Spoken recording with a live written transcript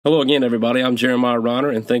Hello again, everybody. I'm Jeremiah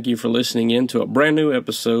Reiner, and thank you for listening in to a brand new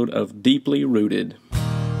episode of Deeply Rooted.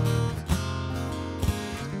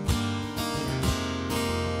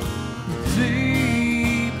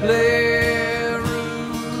 Deeply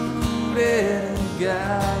rooted in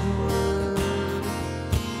God's word.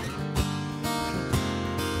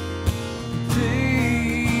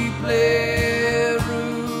 Deeply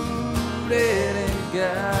rooted in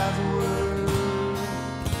God's word.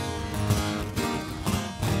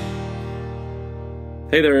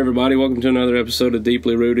 Hey there, everybody. Welcome to another episode of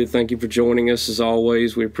Deeply Rooted. Thank you for joining us, as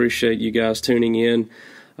always. We appreciate you guys tuning in.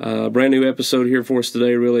 Brand new episode here for us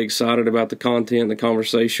today. Really excited about the content and the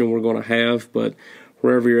conversation we're going to have. But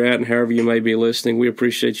wherever you're at and however you may be listening, we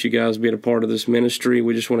appreciate you guys being a part of this ministry.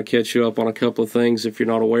 We just want to catch you up on a couple of things if you're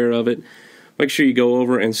not aware of it. Make sure you go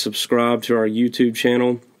over and subscribe to our YouTube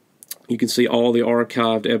channel. You can see all the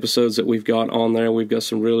archived episodes that we've got on there. We've got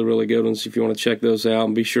some really, really good ones if you want to check those out,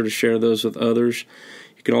 and be sure to share those with others.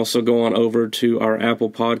 You can also go on over to our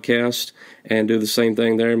Apple podcast and do the same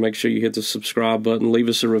thing there. Make sure you hit the subscribe button. Leave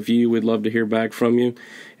us a review. We'd love to hear back from you.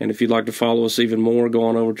 And if you'd like to follow us even more, go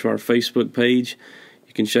on over to our Facebook page.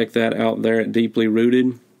 You can check that out there at Deeply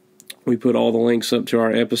Rooted. We put all the links up to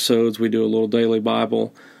our episodes. We do a little daily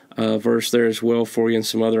Bible verse there as well for you, and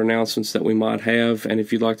some other announcements that we might have. And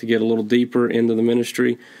if you'd like to get a little deeper into the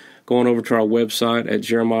ministry, go on over to our website at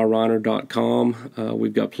jeremiahreiner.com.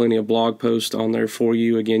 We've got plenty of blog posts on there for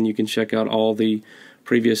you. Again, you can check out all the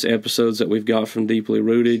previous episodes that we've got from Deeply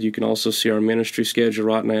Rooted. You can also see our ministry schedule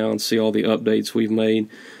right now and see all the updates we've made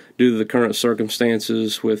due to the current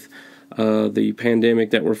circumstances with the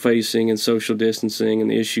pandemic that we're facing and social distancing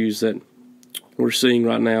and the issues that we're seeing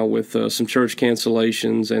right now with some church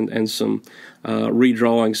cancellations and some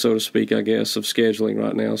redrawing, so to speak, I guess, of scheduling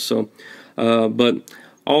right now. So, but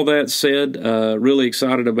all that said, really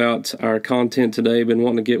excited about our content today. Been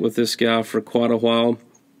wanting to get with this guy for quite a while,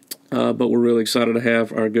 but we're really excited to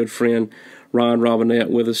have our good friend Ryan Robinette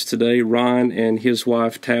with us today. Ryan and his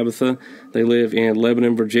wife Tabitha, they live in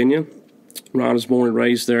Lebanon, Virginia. Ryan was born and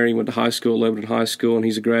raised there. He went to high school at Lebanon High School, and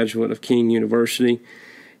he's a graduate of King University.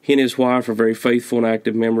 He and his wife are very faithful and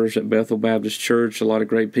active members at Bethel Baptist Church. A lot of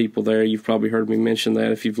great people there. You've probably heard me mention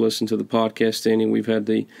that if you've listened to the podcast any. We've had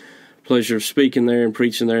the pleasure of speaking there and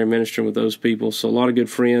preaching there and ministering with those people. So a lot of good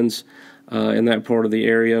friends in that part of the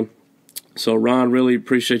area. So, Ryan, really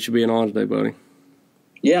appreciate you being on today, buddy.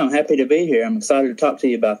 Yeah, I'm happy to be here. I'm excited to talk to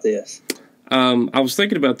you about this. I was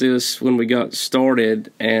thinking about this when we got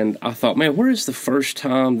started, and I thought, man, where is the first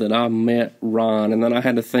time that I met Ryan? And then I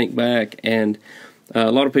had to think back, and a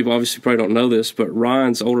lot of people obviously probably don't know this, but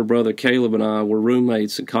Ryan's older brother Caleb and I were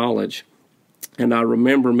roommates in college. And I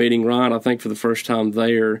remember meeting Ryan, I think, for the first time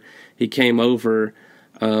there. He came over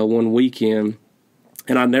one weekend,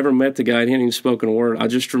 and I never met the guy. He hadn't even spoken a word. I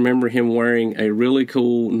just remember him wearing a really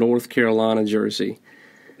cool North Carolina jersey.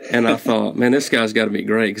 And I thought, man, this guy's got to be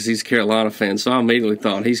great because he's a Carolina fan. So I immediately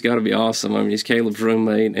thought, he's got to be awesome. I mean, he's Caleb's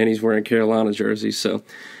roommate, and he's wearing Carolina jerseys. So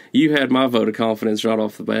you had my vote of confidence right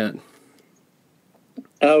off the bat.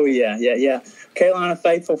 Oh, yeah. Carolina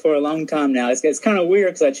faithful for a long time now. It's kind of weird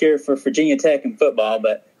because I cheer for Virginia Tech in football,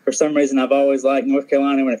 but for some reason I've always liked North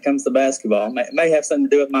Carolina when it comes to basketball. It may have something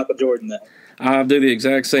to do with Michael Jordan, though. I do the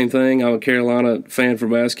exact same thing. I'm a Carolina fan for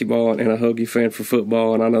basketball and a Hokie fan for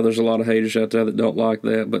football, and I know there's a lot of haters out there that don't like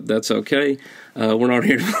that, but that's okay. We're not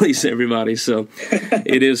here to please everybody, so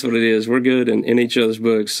it is what it is. We're good in each other's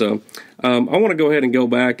books. So I want to go ahead and go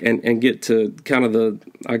back and get to kind of the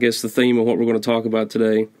theme of what we're going to talk about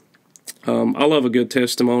today. I love a good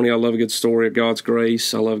testimony. I love a good story of God's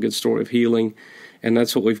grace. I love a good story of healing. And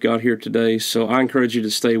that's what we've got here today. So I encourage you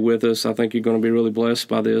to stay with us. I think you're going to be really blessed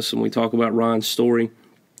by this when we talk about Ryan's story.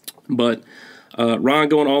 But Ryan,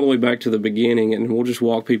 going all the way back to the beginning, and we'll just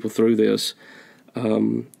walk people through this.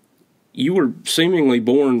 You were seemingly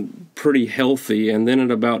born pretty healthy, and then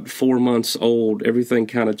at about 4 months old, everything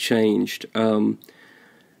kind of changed.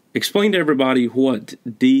 Explain to everybody what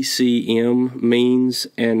DCM means,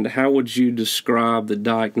 and how would you describe the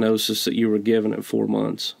diagnosis that you were given at 4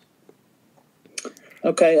 months?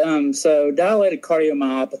 Okay, so dilated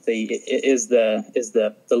cardiomyopathy is the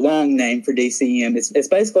long name for DCM. It's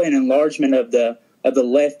basically an enlargement of the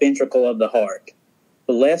left ventricle of the heart.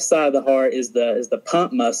 The left side of the heart is the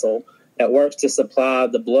pump muscle that works to supply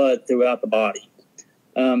the blood throughout the body.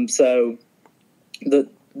 So the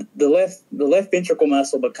left ventricle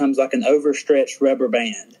muscle becomes like an overstretched rubber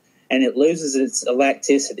band, and it loses its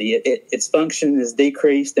elasticity. Its function is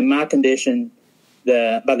decreased. In my condition,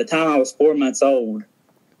 by the time I was 4 months old,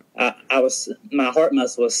 my heart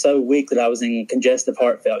muscle was so weak that I was in congestive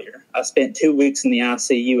heart failure. I spent 2 weeks in the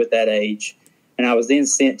ICU at that age, and I was then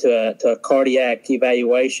sent to a cardiac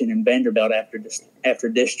evaluation in Vanderbilt after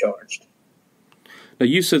discharged. Now,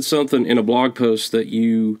 you said something in a blog post that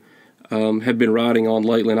you had been writing on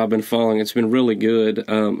lately, and I've been following. It's been really good.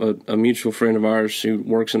 A mutual friend of ours who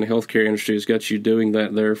works in the healthcare industry has got you doing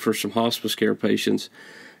that there for some hospice care patients,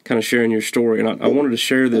 kind of sharing your story. And I wanted to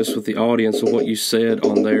share this with the audience of what you said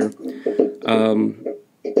on there.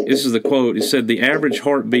 This is the quote. It said, "The average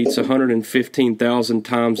heart beats 115,000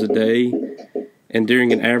 times a day, and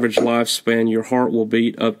during an average lifespan, your heart will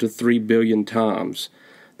beat up to 3 billion times.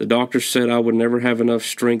 The doctor said I would never have enough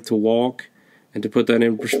strength to walk. And to put that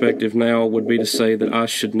in perspective now would be to say that I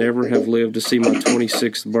should never have lived to see my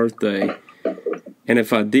 26th birthday. And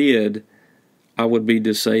if I did, I would be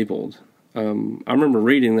disabled." I remember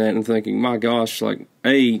reading that and thinking, my gosh, like,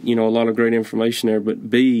 A, a lot of great information there, but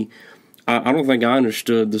B, I don't think I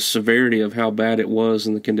understood the severity of how bad it was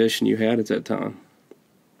and the condition you had at that time.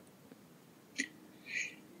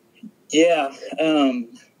 Yeah.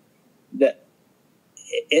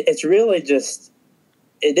 It's really just,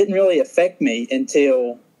 it didn't really affect me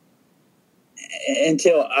until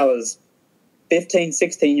I was 15,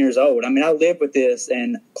 16 years old. I mean, I lived with this,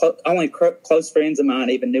 and only close friends of mine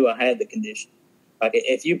even knew I had the condition. Like,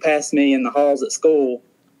 if you passed me in the halls at school,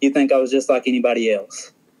 you'd think I was just like anybody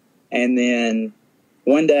else. And then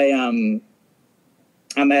one day, I'm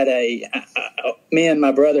at me and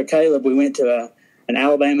my brother Caleb, we went to an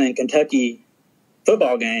Alabama and Kentucky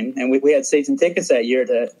football game, and we had season tickets that year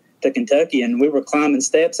to Kentucky, and we were climbing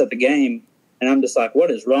steps at the game, and I'm just like, what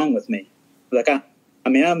is wrong with me? Like,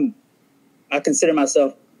 I consider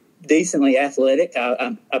myself decently athletic.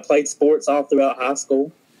 I played sports all throughout high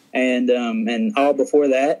school and all before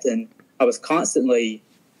that, and I was constantly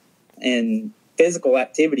in physical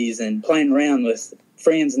activities and playing around with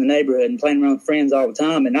friends in the neighborhood and playing around with friends all the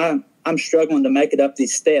time, and I'm struggling to make it up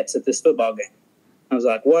these steps at this football game. I was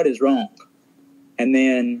like, what is wrong? And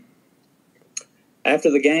then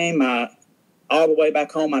after the game, all the way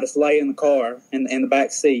back home, I just lay in the car in the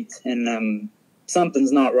back seat, and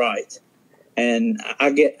something's not right. And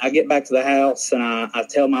I get back to the house, and I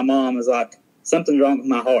tell my mom, I was like, something's wrong with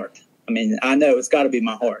my heart. I mean, I know it's got to be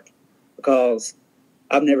my heart, because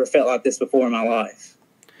I've never felt like this before in my life.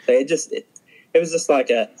 So it was just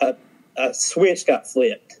like a switch got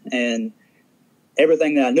flipped, and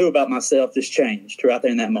everything that I knew about myself just changed right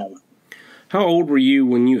there in that moment. How old were you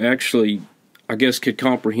when you actually, I guess, could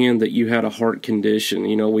comprehend that you had a heart condition?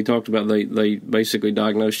 We talked about they basically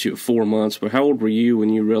diagnosed you at 4 months, but how old were you when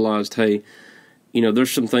you realized, hey,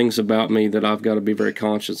 there's some things about me that I've got to be very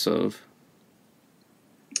conscious of?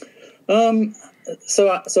 So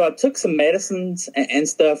I took some medicines and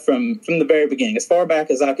stuff from the very beginning, as far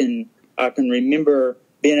back as I can remember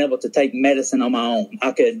being able to take medicine on my own.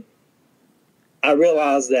 I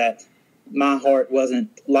realized that my heart wasn't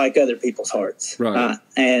like other people's hearts. Right.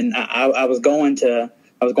 And I was going to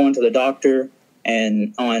the doctor,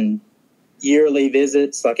 and on yearly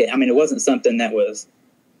visits. It wasn't something that was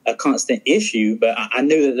a constant issue, but I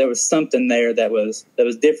knew that there was something there that was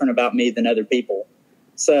different about me than other people.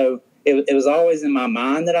 So it was always in my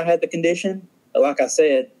mind that I had the condition. But like I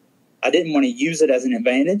said, I didn't want to use it as an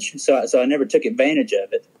advantage, so I never took advantage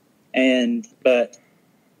of it. But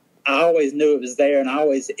I always knew it was there, and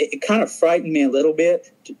it kind of frightened me a little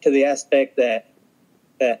bit to the aspect that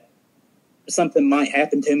something might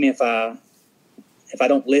happen to me if I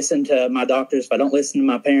don't listen to my doctors, if I don't listen to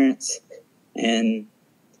my parents. And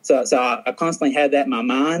so I constantly had that in my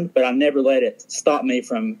mind, but I never let it stop me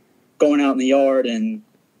from going out in the yard and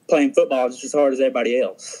playing football just as hard as everybody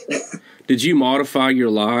else. Did you modify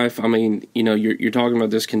your life? I mean, you're talking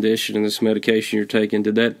about this condition and this medication you're taking.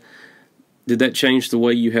 Did that change the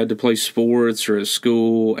way you had to play sports or at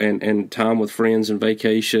school and time with friends and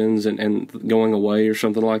vacations and going away or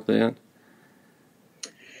something like that?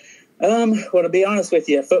 Well, to be honest with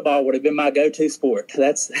you, football would have been my go-to sport.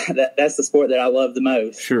 That's the sport that I loved the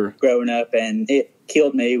most. Sure. Growing up, and it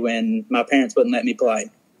killed me when my parents wouldn't let me play.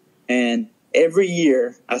 And every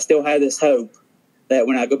year, I still have this hope that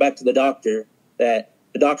when I go back to the doctor, that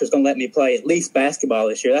the doctor's going to let me play at least basketball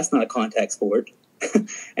this year. That's not a contact sport.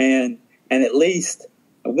 and at least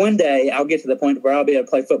one day I'll get to the point where I'll be able to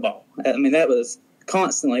play football. I mean, that was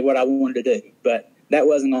constantly what I wanted to do, but that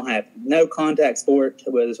wasn't going to happen. No contact sport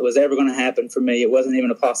was ever going to happen for me. It wasn't even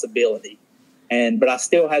a possibility. But I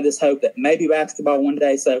still had this hope that maybe basketball one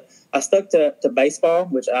day. So I stuck to baseball,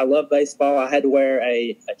 which I love baseball. I had to wear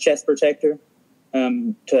a chest protector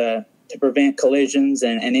to prevent collisions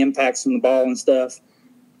and impacts from the ball and stuff.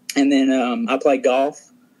 And then I played golf.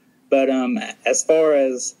 But as far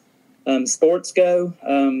as sports go,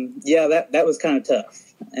 that was kind of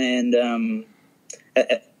tough. And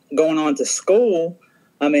going on to school,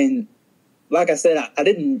 I mean, like I said,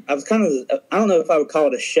 I was kind of, I don't know if I would call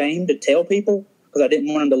it ashamed to tell people because I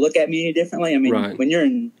didn't want them to look at me any differently. I mean, right. when you're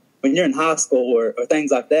in high school or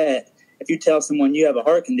things like that, if you tell someone you have a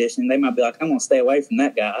heart condition, they might be like, I'm going to stay away from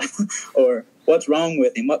that guy or what's wrong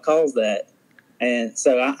with him? What caused that? And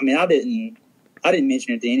so, I didn't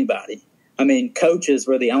mention it to anybody. I mean, coaches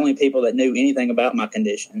were the only people that knew anything about my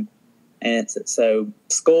condition. And so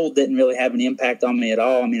school didn't really have an impact on me at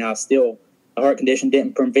all. I mean, a heart condition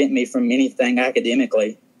didn't prevent me from anything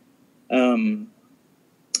academically.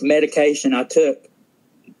 Medication, I took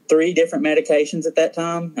 3 different medications at that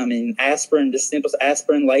time. I mean, aspirin, just simple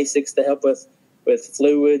aspirin, Lasix to help with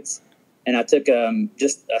fluids. And I took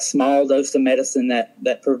just a small dose of medicine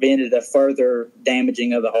that prevented a further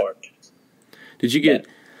damaging of the heart. Did you get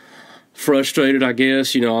frustrated, I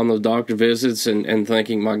guess, on those doctor visits and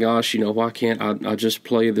thinking, my gosh, why can't I just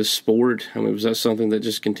play this sport? I mean, was that something that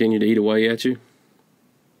just continued to eat away at you?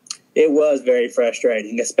 It was very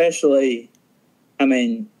frustrating, especially, I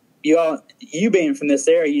mean, you being from this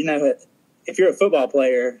area, that if you're a football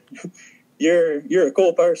player, you're a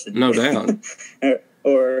cool person. No doubt.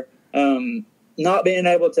 or not being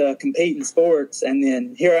able to compete in sports, and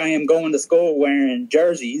then here I am going to school wearing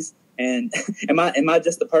jerseys. And am I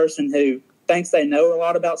just the person who thinks they know a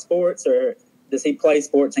lot about sports, or does he play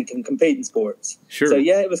sports and can compete in sports? Sure. So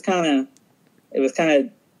yeah, it was kind of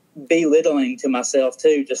belittling to myself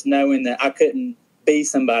too, just knowing that I couldn't be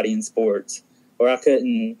somebody in sports, or I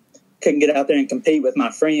couldn't get out there and compete with my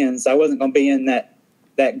friends. I wasn't going to be in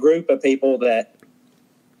that group of people that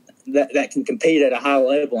can compete at a high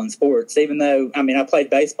level in sports. Even though, I mean, I played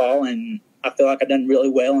baseball and I feel like I've done really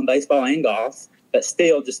well in baseball and golf. But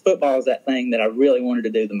still, just football is that thing that I really wanted to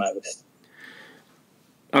do the most.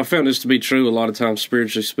 I found this to be true a lot of times,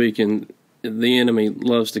 spiritually speaking. The enemy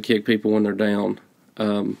loves to kick people when they're down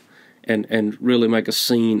and really make a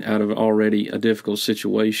scene out of already a difficult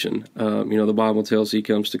situation. The Bible tells he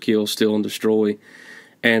comes to kill, steal, and destroy.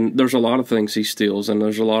 And there's a lot of things he steals, and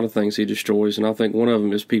there's a lot of things he destroys. And I think one of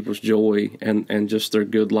them is people's joy and just their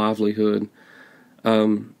good livelihood.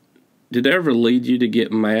 Did it ever lead you to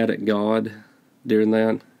get mad at God during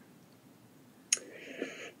that?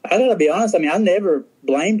 I gotta be honest. I mean, I never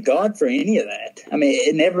blamed God for any of that. I mean,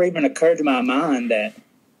 it never even occurred to my mind that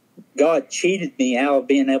God cheated me out of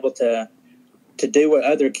being able to do what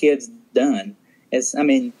other kids done. I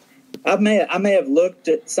may have looked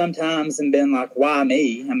at sometimes and been like, why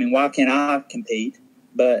me? I mean, why can't I compete?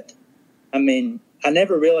 But I mean, I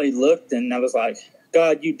never really looked and I was like,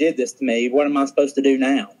 God, you did this to me. What am I supposed to do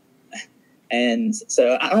now? And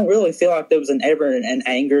so I don't really feel like there was ever an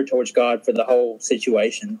anger towards God for the whole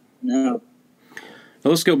situation. No. Now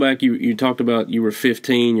let's go back. You talked about you were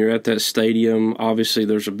 15. You're at that stadium. Obviously,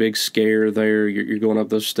 there's a big scare there. You're going up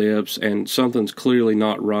those steps, and something's clearly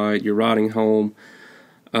not right. You're riding home.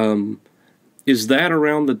 Is that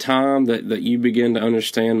around the time that you begin to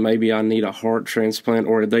understand maybe I need a heart transplant,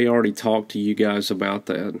 or had they already talked to you guys about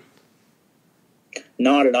that?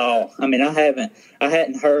 Not at all. I mean, I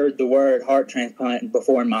hadn't heard the word heart transplant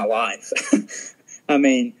before in my life. I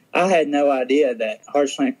mean, I had no idea that heart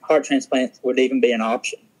transplant would even be an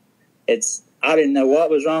option. I didn't know what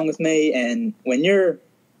was wrong with me. And when you're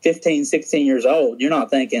 15, 16 years old, you're not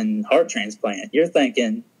thinking heart transplant. You're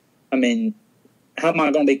thinking, I mean, how am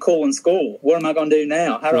I going to be cool in school? What am I going to do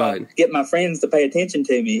now? How do I get my friends to pay attention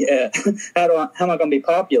to me? How am I going to be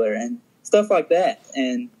popular and stuff like that?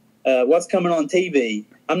 And what's coming on TV?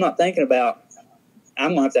 I'm not thinking about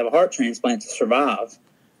I'm going to have a heart transplant to survive.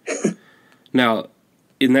 Now,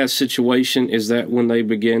 in that situation, is that when they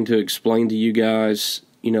begin to explain to you guys,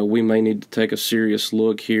 we may need to take a serious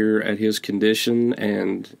look here at his condition,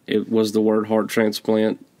 and it was the word heart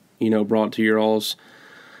transplant, brought to your all's,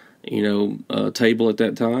 table at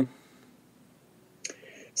that time?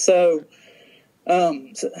 So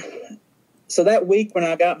that week when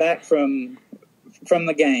I got back from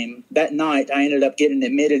the game, that night I ended up getting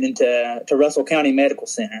admitted into Russell County Medical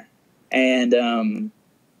Center, and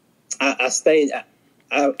I stayed.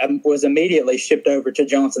 I was immediately shipped over to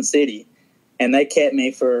Johnson City, and they kept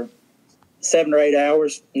me for 7 or 8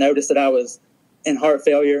 hours. Noticed that I was in heart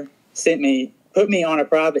failure, put me on a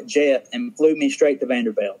private jet, and flew me straight to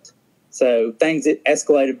Vanderbilt. So things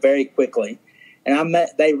escalated very quickly, and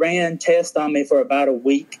they ran tests on me for about a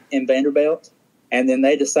week in Vanderbilt, and then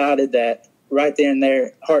they decided that right then and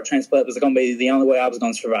there, heart transplant was going to be the only way I was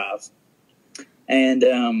going to survive.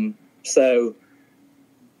 And so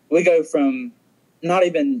we go from not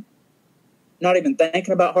even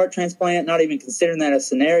thinking about heart transplant, not even considering that a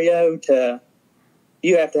scenario, to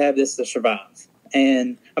you have to have this to survive.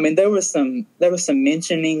 And mean, there was some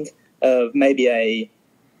mentioning of maybe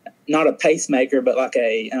not a pacemaker, but like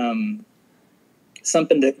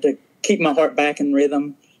something to keep my heart back in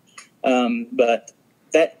rhythm. But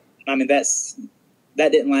that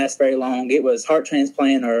didn't last very long. It was heart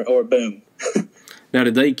transplant or boom. Now,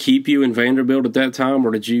 did they keep you in Vanderbilt at that time,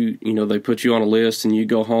 or did they put you on a list and you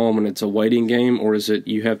go home and it's a waiting game, or is it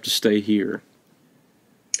you have to stay here?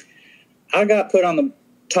 I got put on the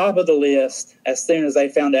top of the list as soon as they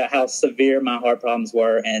found out how severe my heart problems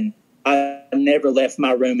were, and I never left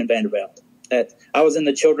my room in Vanderbilt. I was in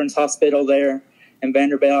the children's hospital there in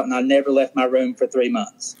Vanderbilt, and I never left my room for 3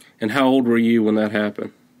 months. And how old were you when that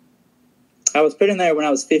happened? I was put in there when I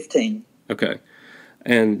was 15. Okay.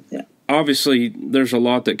 And obviously there's a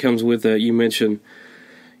lot that comes with that. You mentioned,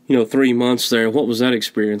 3 months there. What was that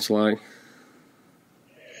experience like?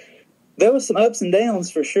 There was some ups and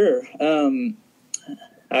downs for sure.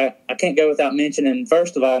 I can't go without mentioning,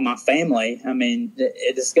 first of all, my family. I mean,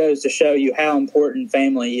 it just goes to show you how important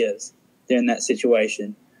family is during that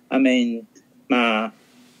situation. I mean, my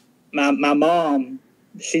mom,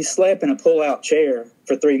 she slept in a pull-out chair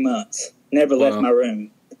for 3 months, never left my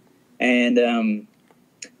room. And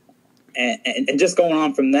just going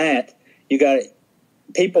on from that, you got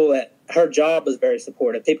people that her job was very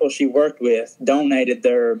supportive. People she worked with donated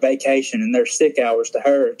their vacation and their sick hours to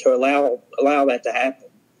her to allow that to happen.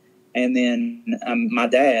 And then my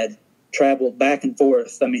dad traveled back and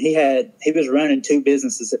forth. I mean, he was running 2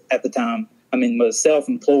 businesses at the time. I mean, was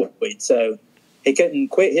self-employed, so he couldn't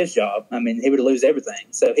quit his job. I mean, he would lose everything.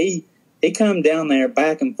 So he come down there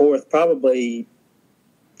back and forth probably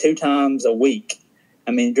 2 times a week.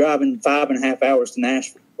 I mean, driving 5.5 hours to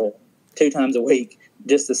Nashville 2 times a week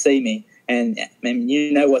just to see me. And I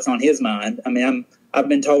mean, what's on his mind. I mean, I've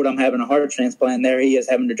been told I'm having a heart transplant, and there he is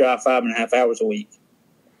having to drive 5.5 hours a week.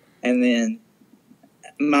 And then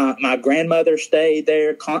my grandmother stayed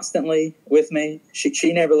there constantly with me.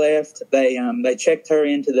 She never left. They checked her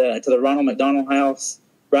into the Ronald McDonald House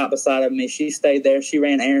right beside of me. She stayed there. She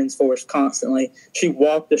ran errands for us constantly. She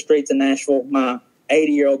walked the streets of Nashville, my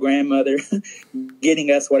 80-year-old grandmother,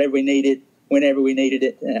 getting us whatever we needed whenever we needed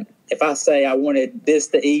it. If I say I wanted this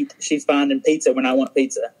to eat, she's finding pizza when I want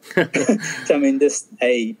pizza. So I mean, just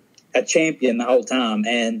a champion the whole time.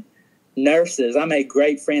 And nurses, I made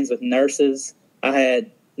great friends with nurses. I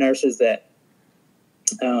had nurses that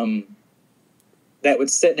would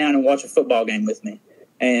sit down and watch a football game with me,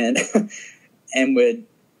 and would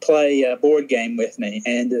play a board game with me.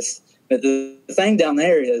 And just the thing down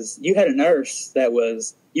there is, you had a nurse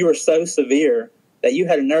you were so severe that you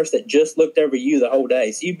had a nurse that just looked over you the whole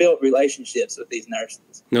day. So you built relationships with these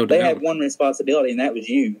nurses. No doubt. They had one responsibility, and that was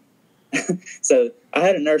you. So I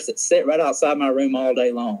had a nurse that sat right outside my room all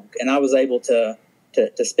day long, and I was able to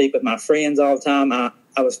speak with my friends all the time.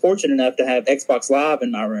 I was fortunate enough to have Xbox Live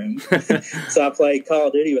in my room. So I played Call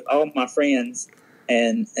of Duty with all my friends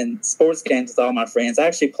and sports games with all my friends. I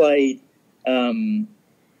actually played Tiger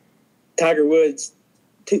Woods'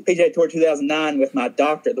 PGA Tour 2009 with my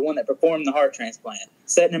doctor, the one that performed the heart transplant,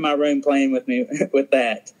 sitting in my room playing with me with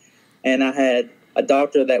that. And I had a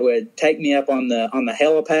doctor that would take me up on the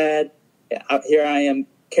helipad. Here I am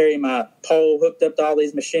carrying my pole hooked up to all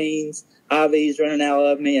these machines, IVs running out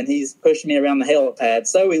of me, and he's pushing me around the helipad.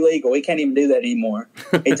 So illegal. We can't even do that anymore.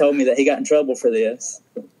 He told me that he got in trouble for this.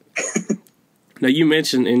 Now, you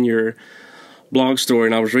mentioned in your blog story,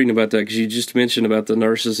 and I was reading about that because you just mentioned about the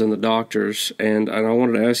nurses and the doctors, and I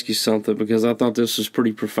wanted to ask you something because I thought this was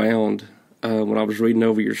pretty profound when I was reading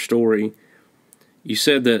over your story. You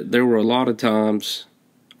said that there were a lot of times,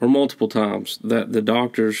 or multiple times, that the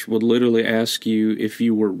doctors would literally ask you if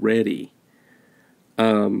you were ready.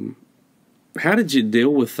 How did you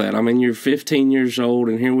deal with that? I mean, you're 15 years old,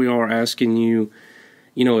 and here we are asking you,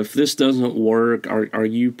 if this doesn't work, are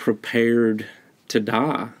you prepared to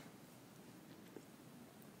die?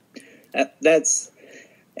 That's,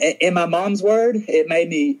 in my mom's word, it made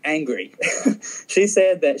me angry. She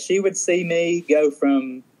said that she would see me go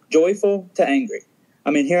from joyful to angry.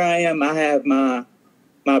 I mean, here I am. I have my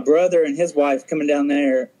brother and his wife coming down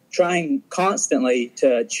there trying constantly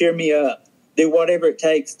to cheer me up, do whatever it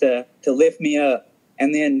takes to lift me up.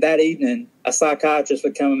 And then that evening, a psychiatrist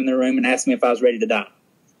would come in the room and ask me if I was ready to die.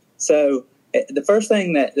 So the first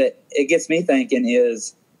thing that it gets me thinking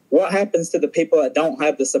is, what happens to the people that don't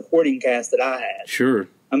have the supporting cast that I had? Sure.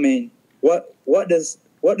 I mean, what does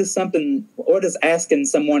asking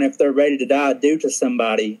someone if they're ready to die do to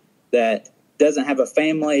somebody that doesn't have a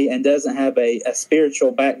family and doesn't have a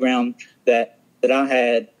spiritual background that I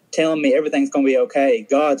had, telling me everything's going to be okay?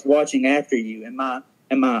 God's watching after you. And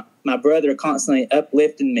and my brother constantly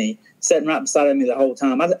uplifting me, sitting right beside me the whole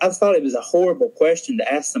time. I thought it was a horrible question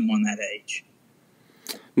to ask someone that age.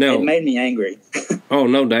 Now, it made me angry. Oh,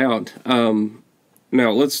 no doubt.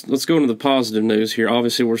 Now let's go into the positive news here.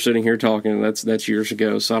 Obviously, we're sitting here talking. That's years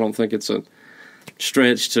ago, so I don't think it's a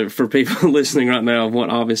stretch for people listening right now of what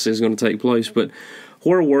obviously is going to take place. But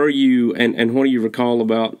where were you, and what do you recall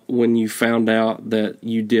about when you found out that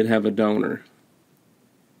you did have a donor?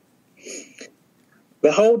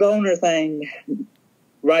 The whole donor thing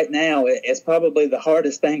right now is probably the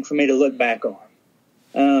hardest thing for me to look back on.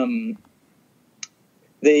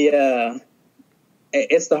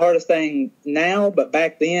 It's the hardest thing now, but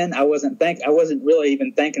back then I wasn't really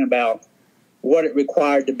even thinking about what it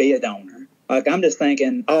required to be a donor. Like, I'm just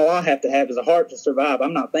thinking, all I have to have is a heart to survive.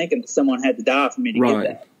 I'm not thinking that someone had to die for me to get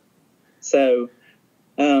that. So,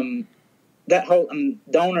 that whole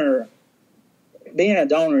donor, being a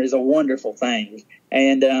donor is a wonderful thing.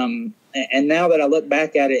 And now that I look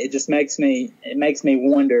back at it, it just makes me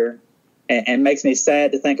wonder and makes me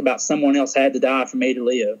sad to think about someone else had to die for me to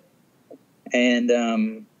live.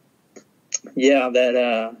 And,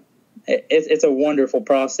 it's a wonderful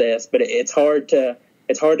process, but it's hard to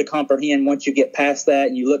comprehend once you get past that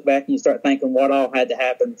and you look back and you start thinking what all had to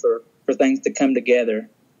happen for things to come together,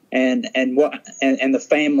 and the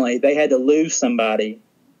family, they had to lose somebody,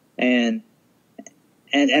 and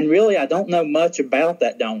really I don't know much about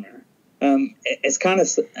that donor. It's kind of,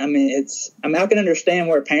 I can understand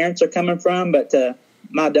where parents are coming from, but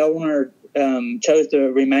my donor chose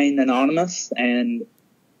to remain anonymous, and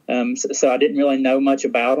so I didn't really know much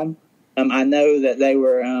about them. I know that they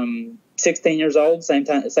were 16 years old,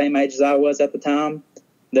 same age as I was at the time.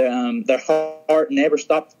 Their heart never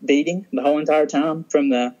stopped beating the whole entire time.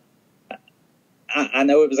 I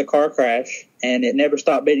know it was a car crash, and it never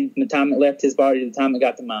stopped beating from the time it left his body to the time it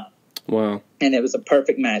got to mine. Wow! And it was a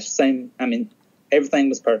perfect match. Everything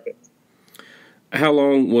was perfect. How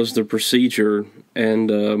long was the procedure?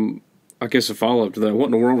 And I guess a follow-up to that, what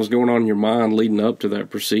in the world was going on in your mind leading up to that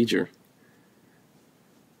procedure?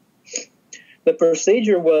 The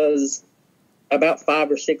procedure was about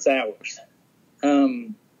 5 or 6 hours.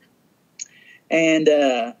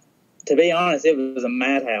 To be honest, it was a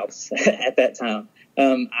madhouse at that time.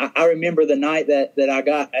 I remember the night that I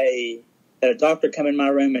got that a doctor come in my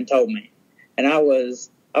room and told me. And I was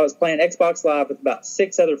playing Xbox Live with about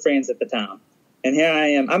 6 other friends at the time. And here I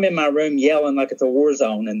am. I'm in my room yelling like it's a war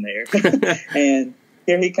zone in there. And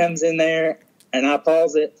here he comes in there, and I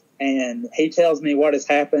pause it, and he tells me what has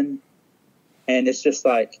happened. And it's just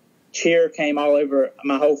like cheer came all over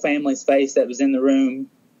my whole family's face that was in the room.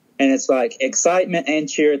 And it's like excitement and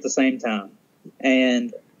cheer at the same time.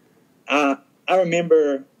 And I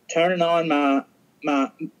remember turning on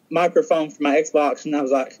my microphone for my Xbox, and I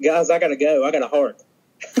was like, guys, I got to go. I got a heart.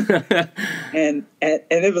 and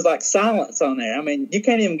it was like silence on there. I mean, you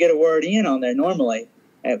can't even get a word in on there normally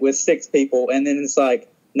with 6 people. And then it's like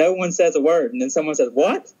no one says a word. And then someone says,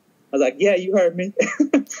 what? I was like, yeah, you heard me.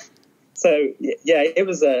 So, yeah, it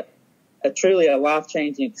was a truly a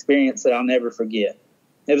life-changing experience that I'll never forget.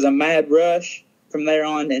 It was a mad rush from there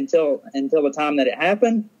on until the time that it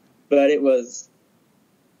happened, but it was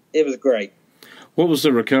great. What was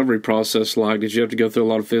the recovery process like? Did you have to go through a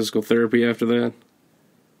lot of physical therapy after that?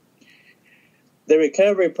 The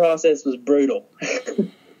recovery process was brutal.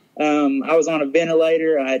 I was on a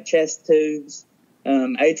ventilator. I had chest tubes,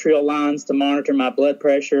 atrial lines to monitor my blood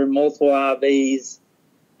pressure, multiple IVs.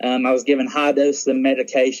 I was given high doses of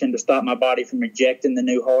medication to stop my body from rejecting the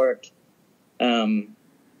new heart. I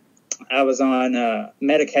was on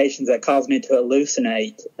medications that caused me to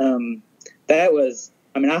hallucinate. I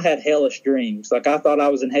had hellish dreams. Like, I thought I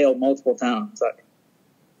was in hell multiple times. Like,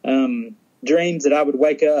 dreams that I would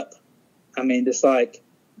wake up. Just like,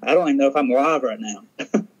 I don't even know if I'm alive right now.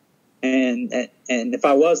 and if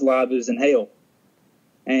I was alive, it was in hell.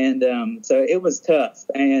 And so it was tough.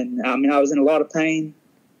 And, I was in a lot of pain.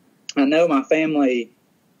 I know my family,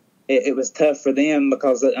 it was tough for them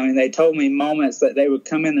because, they told me moments that they would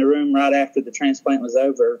come in the room right after the transplant was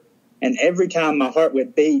over. And every time my heart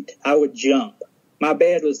would beat, I would jump. My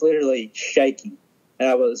bed was literally shaking. And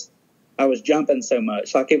I was jumping so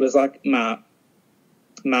much. Like, it was like my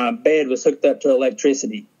bed was hooked up to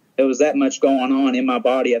electricity. There was that much going on in my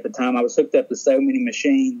body at the time. I was hooked up to so many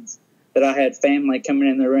machines that I had family coming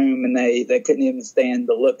in the room, and they couldn't even stand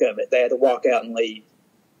the look of it. They had to walk out and leave.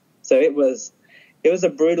 So it was a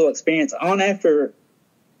brutal experience. After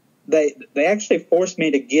they actually forced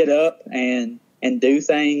me to get up and do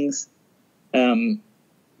things 3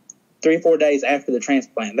 or 4 days after the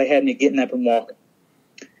transplant. They had me getting up and walking.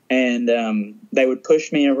 And they would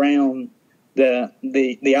push me around the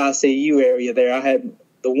ICU area there. I had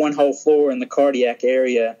the one whole floor in the cardiac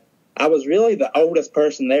area. I was really the oldest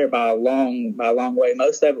person there by a long way.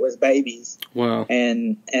 Most of it was babies. Wow.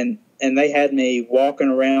 And they had me walking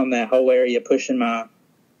around that whole area pushing my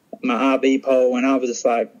IV pole, and I was just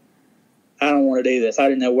like, I don't want to do this. I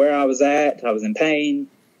didn't know where I was at. I was in pain.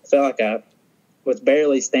 I felt like I was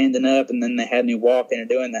barely standing up, and then they had me walking and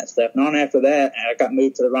doing that stuff. And on after that, I got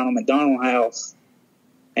moved to the Ronald McDonald House,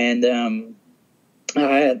 and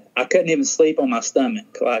I couldn't even sleep on my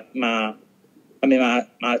stomach. Like my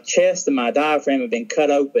chest and my diaphragm had been cut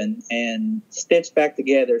open and stitched back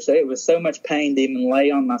together. So it was so much pain to even lay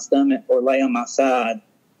on my stomach or lay on my side.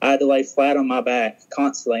 I had to lay flat on my back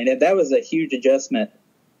constantly. And that was a huge adjustment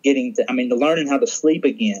to learning how to sleep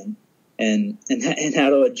again and how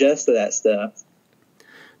to adjust to that stuff.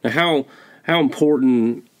 Now, how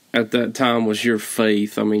important at that time was your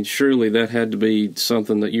faith? I mean, surely that had to be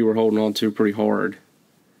something that you were holding on to pretty hard.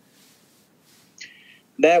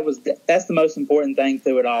 That's the most important thing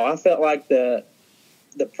through it all. I felt like the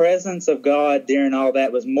presence of God during all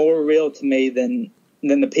that was more real to me than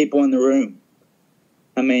the people in the room.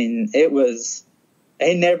 I mean,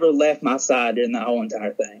 he never left my side during the whole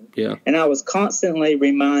entire thing. Yeah. And I was constantly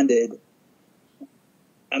reminded.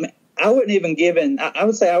 I mean, I wouldn't even even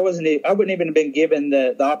have been given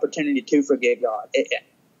the opportunity to forget God.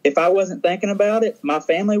 If I wasn't thinking about it, my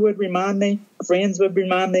family would remind me, friends would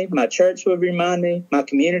remind me, my church would remind me, my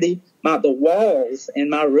community. The walls in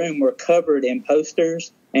my room were covered in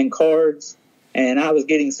posters and cards, and I was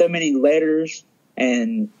getting so many letters,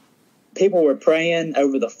 and people were praying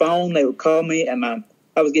over the phone. They would call me, and I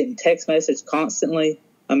was getting text messages constantly.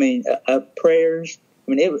 I mean, prayers.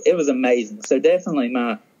 I mean, it was amazing. So definitely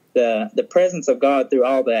the presence of God through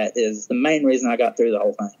all that is the main reason I got through the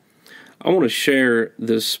whole thing. I want to share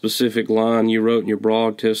this specific line you wrote in your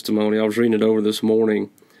blog testimony. I was reading it over this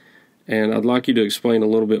morning, and I'd like you to explain a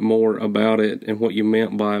little bit more about it and what you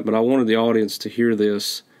meant by it. But I wanted the audience to hear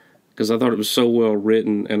this because I thought it was so well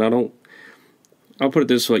written. And I'll put it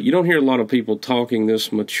this way. You don't hear a lot of people talking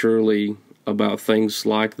this maturely about things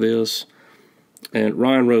like this. And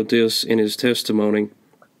Ryan wrote this in his testimony.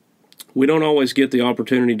 We don't always get the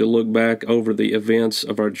opportunity to look back over the events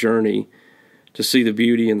of our journey to see the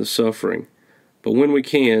beauty in the suffering. But when we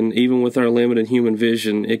can, even with our limited human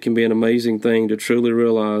vision, it can be an amazing thing to truly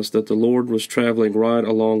realize that the Lord was traveling right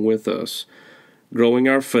along with us, growing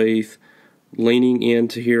our faith, leaning in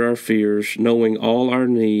to hear our fears, knowing all our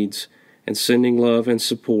needs, and sending love and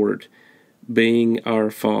support, being our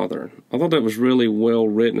Father. I thought that was really well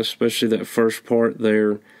written, especially that first part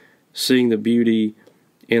there, seeing the beauty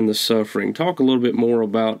in the suffering. Talk a little bit more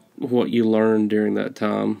about what you learned during that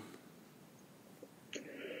time.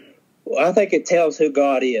 Well, I think it tells who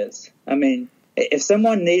God is. I mean, if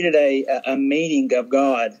someone needed a meaning of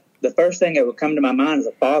God, the first thing that would come to my mind is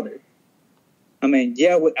a father. I mean,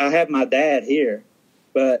 yeah, I have my dad here,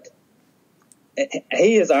 but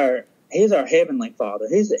he is our heavenly Father.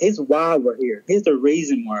 He's why we're here. He's the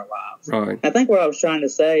reason we're alive. Right. I think what I was trying to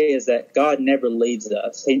say is that God never leaves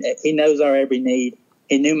us. He knows our every need.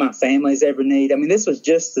 He knew my family's every need. I mean, this was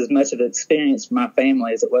just as much of an experience for my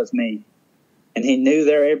family as it was me. And he knew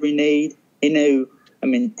their every need. He knew,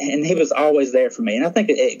 and he was always there for me. And I think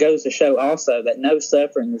it goes to show also that no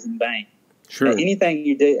suffering is in vain. Sure. Anything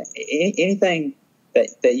you do, anything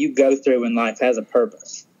that you go through in life has a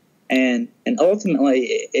purpose. And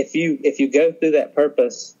ultimately, if you go through that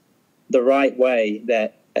purpose the right way,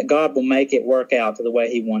 that God will make it work out to the way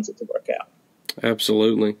he wants it to work out.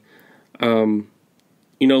 Absolutely.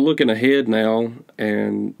 Looking ahead now,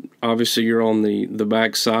 and obviously you're on the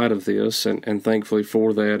back side of this, and thankfully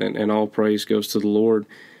for that, and all praise goes to the Lord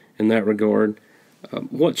in that regard.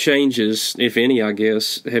 What changes, if any, I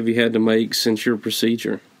guess, have you had to make since your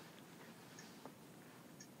procedure?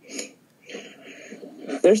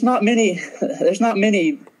 There's not many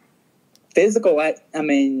physical,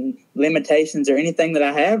 limitations or anything that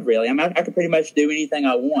I have really. I can pretty much do anything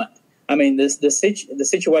I want. I mean, the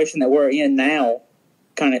situation that we're in now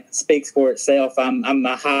kind of speaks for itself. I'm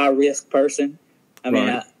a high risk person.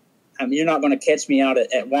 Right. You're not going to catch me out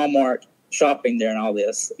at Walmart shopping during all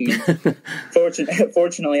this.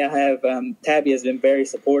 Fortunately, I have Tabby has been very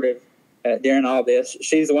supportive during all this.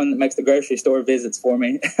 She's the one that makes the grocery store visits for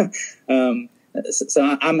me.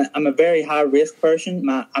 So I'm a very high risk person.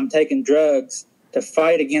 I'm taking drugs to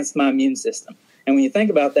fight against my immune system. And when you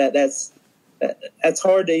think about that, that's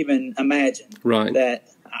hard to even imagine. Right. That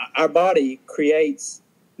our body creates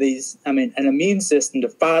an immune system to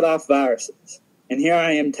fight off viruses. And here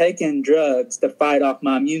I am taking drugs to fight off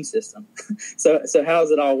my immune system. So how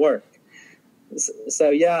does it all work? So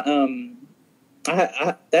yeah,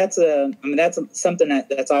 That's something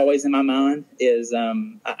that's always in my mind. Is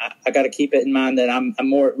I got to keep it in mind that I'm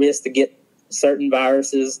more at risk to get certain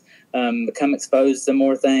viruses, become exposed to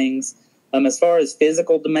more things. As far as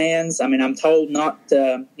physical demands, I'm told not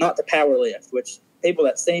to power lift, which people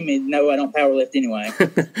that see me know I don't power lift anyway.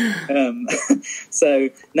 So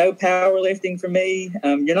no powerlifting for me.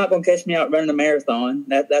 You're not going to catch me out running a marathon.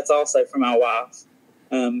 That's also for my wife.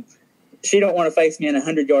 She don't want to face me in a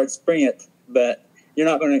 100-yard sprint, but you're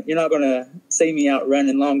not gonna see me out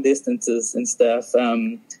running long distances and stuff.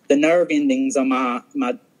 The nerve endings on my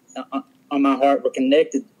heart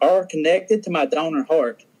are connected to my donor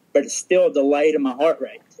heart, but it's still a delay to my heart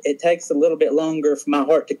rate. It takes a little bit longer for my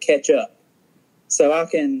heart to catch up. So I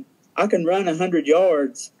can run 100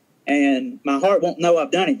 yards and my heart won't know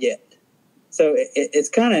I've done it yet. So it's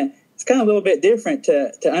kind of a little bit different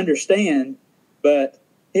to understand. But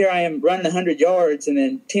here I am running 100 yards, and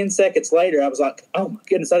then 10 seconds later I was like, oh my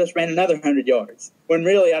goodness, I just ran another 100 yards. When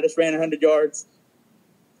really I just ran 100 yards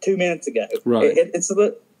 2 minutes ago. Right. It's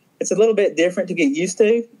a little bit different to get used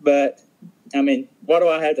to, but what do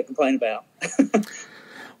I have to complain about?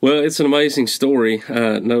 Well, it's an amazing story,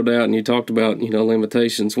 no doubt, and you talked about,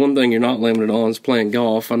 limitations. One thing you're not limited on is playing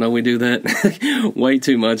golf. I know we do that way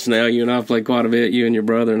too much now. You and I play quite a bit, you and your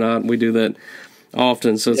brother and I, we do that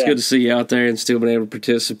often. So it's good to see you out there and still being able to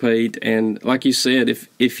participate. And like you said,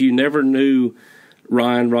 if you never knew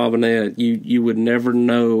Ryan Robinette, you would never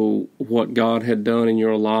know what God had done in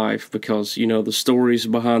your life, because, the stories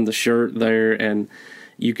behind the shirt there, and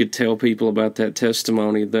you could tell people about that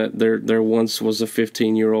testimony that there once was a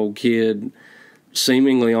 15-year-old kid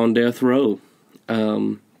seemingly on death row,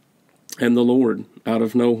 and the Lord out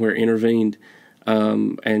of nowhere intervened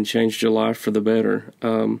and changed your life for the better.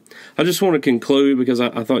 I just want to conclude, because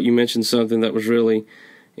I thought you mentioned something that was really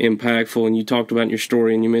impactful, and you talked about in your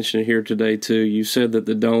story, and you mentioned it here today too. You said that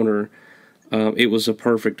the donor, it was a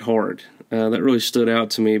perfect heart. That really stood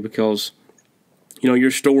out to me, because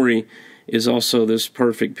your story is also this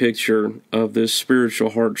perfect picture of this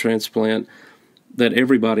spiritual heart transplant that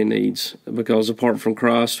everybody needs, because apart from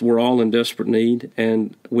Christ, we're all in desperate need,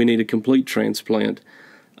 and we need a complete transplant.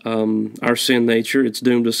 Our sin nature, it's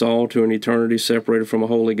doomed us all to an eternity separated from a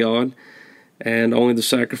holy God, and only the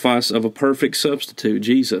sacrifice of a perfect substitute,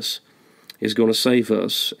 Jesus, is going to save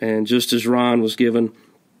us. And just as Ryan was given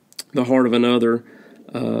the heart of another,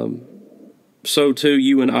 so too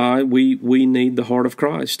you and I, we need the heart of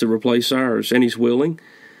Christ to replace ours. And He's willing,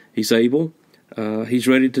 He's able, He's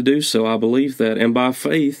ready to do so. I believe that. And by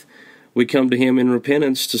faith, we come to Him in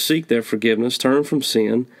repentance to seek that forgiveness, turn from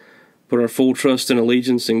sin, put our full trust and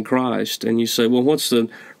allegiance in Christ. And you say, well, what's the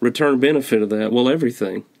return benefit of that? Well,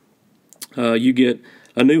 everything. You get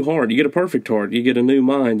a new heart. You get a perfect heart. You get a new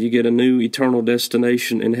mind. You get a new eternal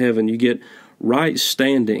destination in heaven. You get right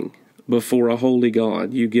standing before a holy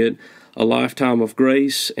God. You get a lifetime of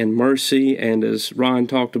grace and mercy, and as Ryan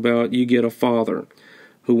talked about, you get a Father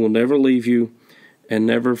who will never leave you and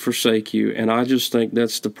never forsake you. And I just think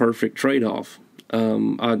that's the perfect trade-off.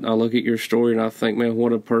 I look at your story and I think, man,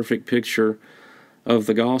 what a perfect picture of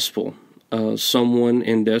the gospel. Someone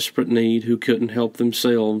in desperate need who couldn't help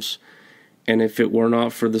themselves, and if it were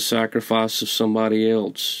not for the sacrifice of somebody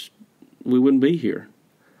else, we wouldn't be here.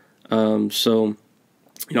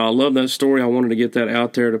 I love that story. I wanted to get that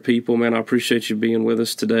out there to people. Man, I appreciate you being with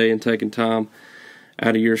us today and taking time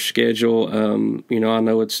out of your schedule. I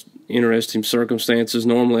know it's interesting circumstances.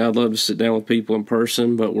 Normally, I'd love to sit down with people in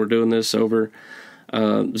person, but we're doing this over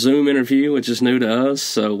Zoom interview, which is new to us.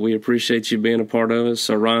 So we appreciate you being a part of it.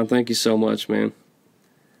 So, Ryan, thank you so much, man.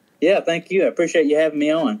 Yeah, thank you. I appreciate you having me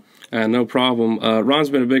on. No problem. Ron's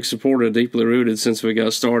been a big supporter of Deeply Rooted since we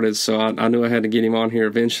got started, so I knew I had to get him on here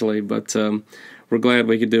eventually, but we're glad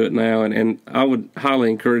we could do it now, and I would highly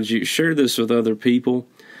encourage you, share this with other people.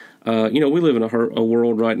 We live in a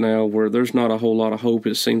world right now where there's not a whole lot of hope,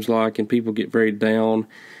 it seems like, and people get very down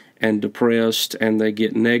and depressed, and they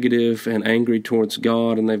get negative and angry towards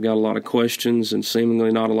God, and they've got a lot of questions and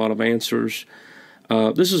seemingly not a lot of answers.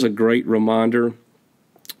 This is a great reminder.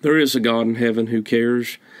 There is a God in heaven who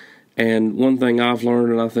cares, and one thing I've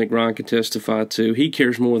learned, and I think Ryan can testify to, He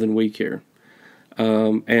cares more than we care.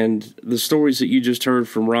 And the stories that you just heard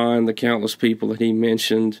from Ryan, the countless people that he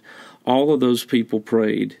mentioned, all of those people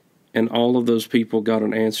prayed, and all of those people got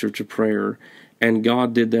an answer to prayer, and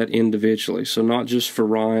God did that individually. So not just for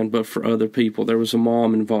Ryan, but for other people. There was a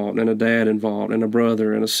mom involved, and a dad involved, and a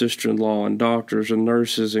brother, and a sister-in-law, and doctors, and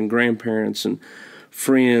nurses, and grandparents, and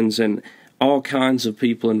friends, and all kinds of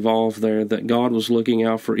people involved there, that God was looking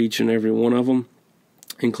out for each and every one of them,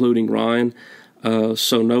 including Ryan.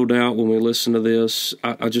 So no doubt when we listen to this,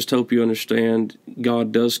 I just hope you understand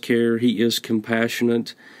God does care. He is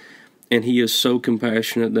compassionate, and He is so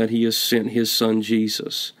compassionate that He has sent His Son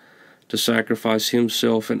Jesus to sacrifice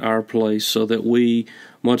Himself in our place so that we,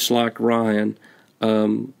 much like Ryan,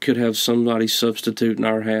 could have somebody substitute in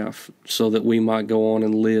our half so that we might go on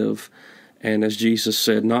and live. And as Jesus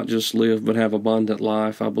said, not just live, but have abundant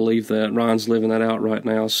life. I believe that. Ryan's living that out right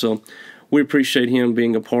now. So we appreciate him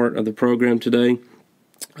being a part of the program today.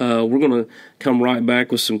 We're going to come right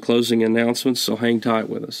back with some closing announcements, so hang tight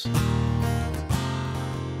with us.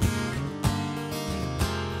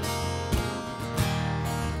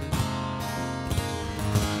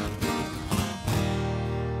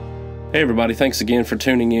 Hey everybody, thanks again for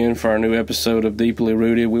tuning in for our new episode of Deeply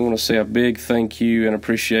Rooted. We want to say a big thank you and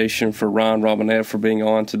appreciation for Ryan Robinette for being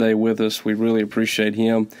on today with us. We really appreciate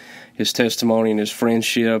him, his testimony and his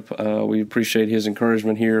friendship. We appreciate his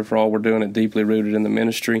encouragement here for all we're doing at Deeply Rooted in the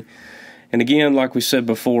ministry. And again, like we said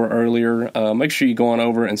before earlier, make sure you go on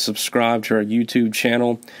over and subscribe to our YouTube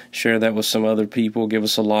channel. Share that with some other people. Give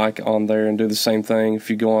us a like on there and do the same thing if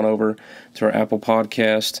you go on over to our Apple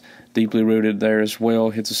Podcast. Deeply Rooted there as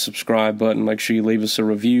well. Hit the subscribe button. Make sure you leave us a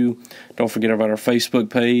review. Don't forget about our Facebook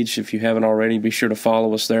page. If you haven't already, be sure to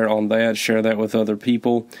follow us there on that. Share that with other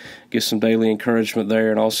people. Get some daily encouragement there,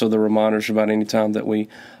 and also the reminders about any time that we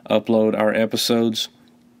upload our episodes.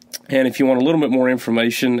 And if you want a little bit more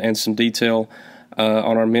information and some detail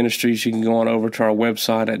on our ministries, you can go on over to our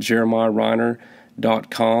website at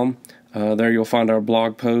jeremiahreiner.com. There you'll find our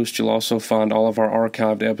blog post. You'll also find all of our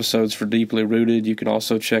archived episodes for Deeply Rooted. You can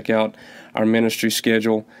also check out our ministry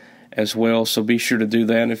schedule as well, so be sure to do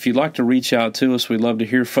that. And if you'd like to reach out to us, we'd love to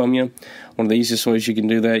hear from you. One of the easiest ways you can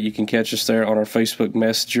do that, you can catch us there on our Facebook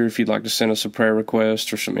Messenger if you'd like to send us a prayer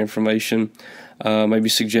request or some information, maybe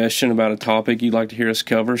suggestion about a topic you'd like to hear us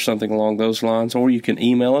cover, something along those lines, or you can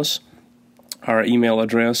email us. Our email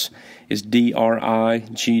address is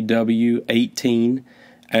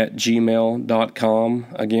drigw18@gmail.com.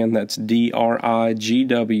 Again, that's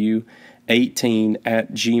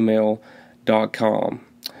drigw18@gmail.com.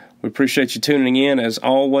 We appreciate you tuning in as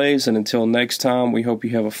always, and until next time, we hope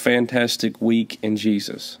you have a fantastic week in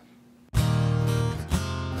Jesus.